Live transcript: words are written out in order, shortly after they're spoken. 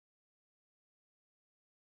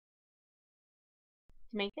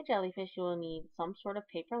To make the jellyfish, you will need some sort of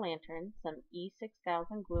paper lantern, some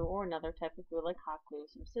E6000 glue or another type of glue like hot glue,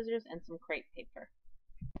 some scissors, and some crepe paper.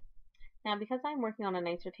 Now, because I'm working on a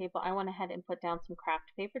nicer table, I went ahead and put down some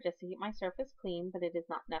craft paper just to keep my surface clean, but it is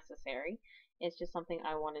not necessary. It's just something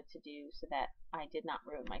I wanted to do so that I did not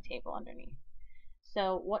ruin my table underneath.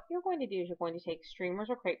 So what you're going to do is you're going to take streamers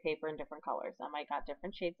or crepe paper in different colors. I got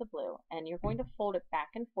different shades of blue, and you're going to fold it back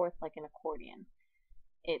and forth like an accordion.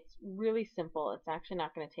 It's really simple. It's actually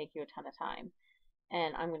not going to take you a ton of time.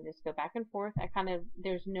 And I'm going to just go back and forth.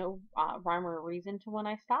 There's no rhyme or reason to when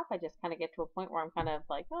I stop. I just kind of get to a point where I'm kind of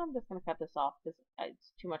like, oh, I'm just going to cut this off because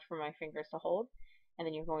it's too much for my fingers to hold. And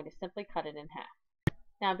then you're going to simply cut it in half.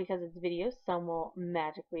 Now, because it's video, some will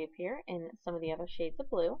magically appear in some of the other shades of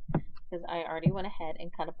blue because I already went ahead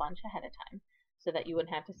and cut a bunch ahead of time so that you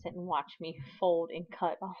wouldn't have to sit and watch me fold and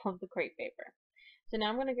cut all of the crepe paper. So now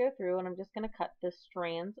I'm going to go through and I'm just going to cut the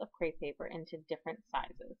strands of crepe paper into different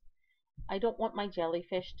sizes. I don't want my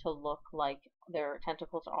jellyfish to look like their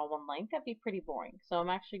tentacles are all one length. That'd be pretty boring. So I'm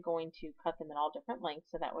actually going to cut them in all different lengths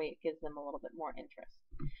so that way it gives them a little bit more interest.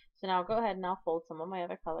 So now I'll go ahead and I'll fold some of my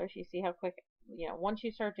other colors. You see how quick, once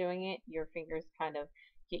you start doing it, your fingers kind of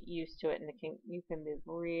get used to it and you can move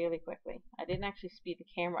really quickly. I didn't actually speed the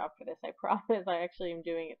camera up for this. I promise I actually am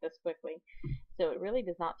doing it this quickly. So it really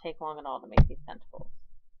does not take long at all to make these tentacles.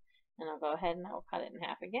 And I'll go ahead and I will cut it in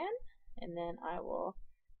half again. And then I will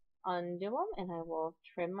undo them and I will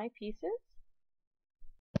trim my pieces.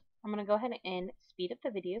 I'm going to go ahead and speed up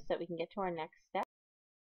the video so that we can get to our next step.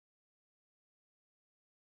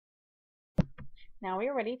 Now we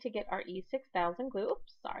are ready to get our E6000 glue.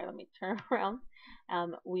 Oops, sorry, let me turn around.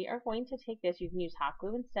 We are going to take this. You can use hot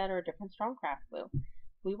glue instead or a different strong craft glue.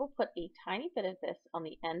 We will put a tiny bit of this on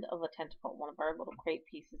the end of a tentacle, one of our little crepe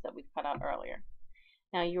pieces that we cut out earlier.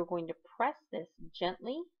 Now you're going to press this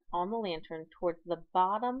gently on the lantern towards the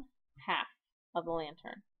bottom half of the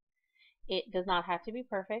lantern. It does not have to be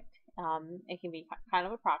perfect. It can be kind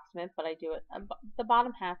of approximate, but I do it the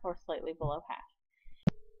bottom half or slightly below half.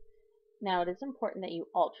 Now it is important that you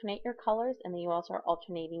alternate your colors and that you also are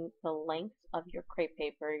alternating the lengths of your crepe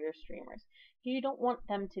paper or your streamers. You don't want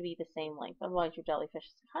them to be the same length, otherwise your jellyfish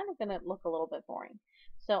is kind of going to look a little bit boring.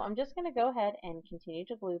 So I'm just going to go ahead and continue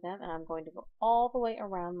to glue them, and I'm going to go all the way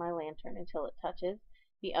around my lantern until it touches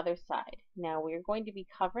the other side. Now we're going to be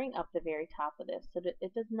covering up the very top of this, so that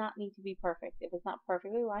it does not need to be perfect. If it's not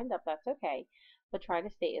perfectly lined up, that's okay, but try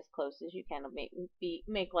to stay as close as you can to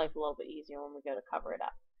make life a little bit easier when we go to cover it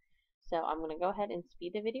up. So I'm going to go ahead and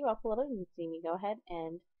speed the video up a little. You can see me go ahead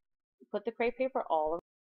and put the crepe paper all around.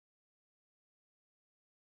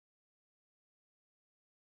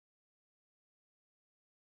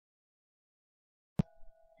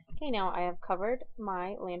 Okay, now I have covered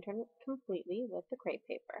my lantern completely with the crepe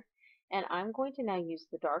paper. And I'm going to now use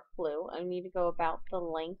the dark blue. I need to go about the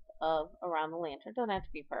length of around the lantern. Don't have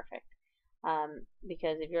to be perfect.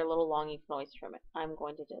 Because if you're a little long, you can always trim it. I'm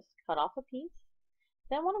going to just cut off a piece.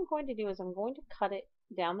 Then what I'm going to do is I'm going to cut it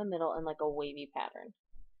down the middle in like a wavy pattern.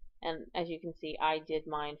 And as you can see, I did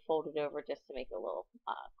mine folded over just to make it a little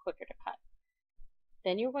quicker to cut.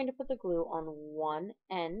 Then you're going to put the glue on one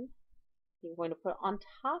end. You're going to put it on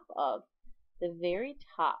top of the very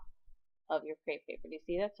top of your crepe paper. Do you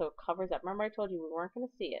see that? So it covers up. Remember I told you we weren't going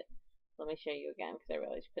to see it. Let me show you again because I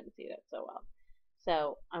realized you couldn't see that so well.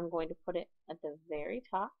 So I'm going to put it at the very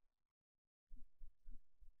top.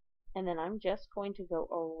 And then I'm just going to go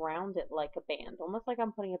around it like a band, almost like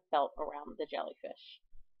I'm putting a belt around the jellyfish.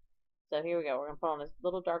 So here we go. We're going to put on this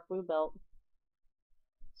little dark blue belt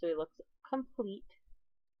so it looks complete.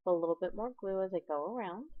 Put a little bit more glue as I go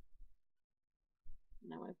around.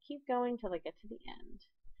 And I'm going to keep going till I get to the end.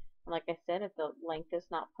 And like I said, if the length is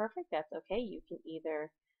not perfect, that's okay. You can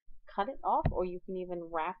either cut it off or you can even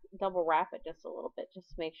double wrap it just a little bit just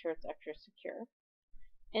to make sure it's extra secure.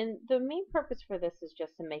 And the main purpose for this is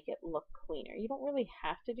just to make it look cleaner. You don't really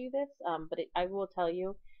have to do this, but I will tell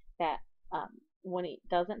you that when it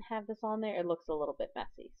doesn't have this on there, it looks a little bit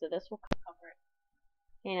messy. So this will cover it.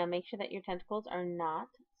 Okay, now make sure that your tentacles are not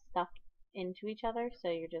stuck into each other, so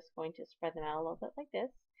you're just going to spread them out a little bit like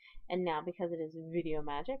this. And now, because it is video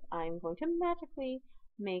magic, I'm going to magically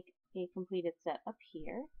make a completed set up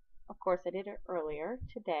here. Of course, I did it earlier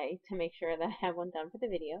today to make sure that I have one done for the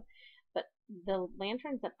video. But the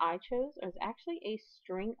lanterns that I chose is actually a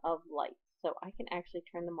string of lights, so I can actually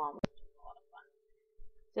turn them on, which is a lot of fun.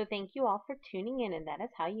 So thank you all for tuning in, and that is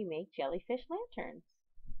how you make jellyfish lanterns.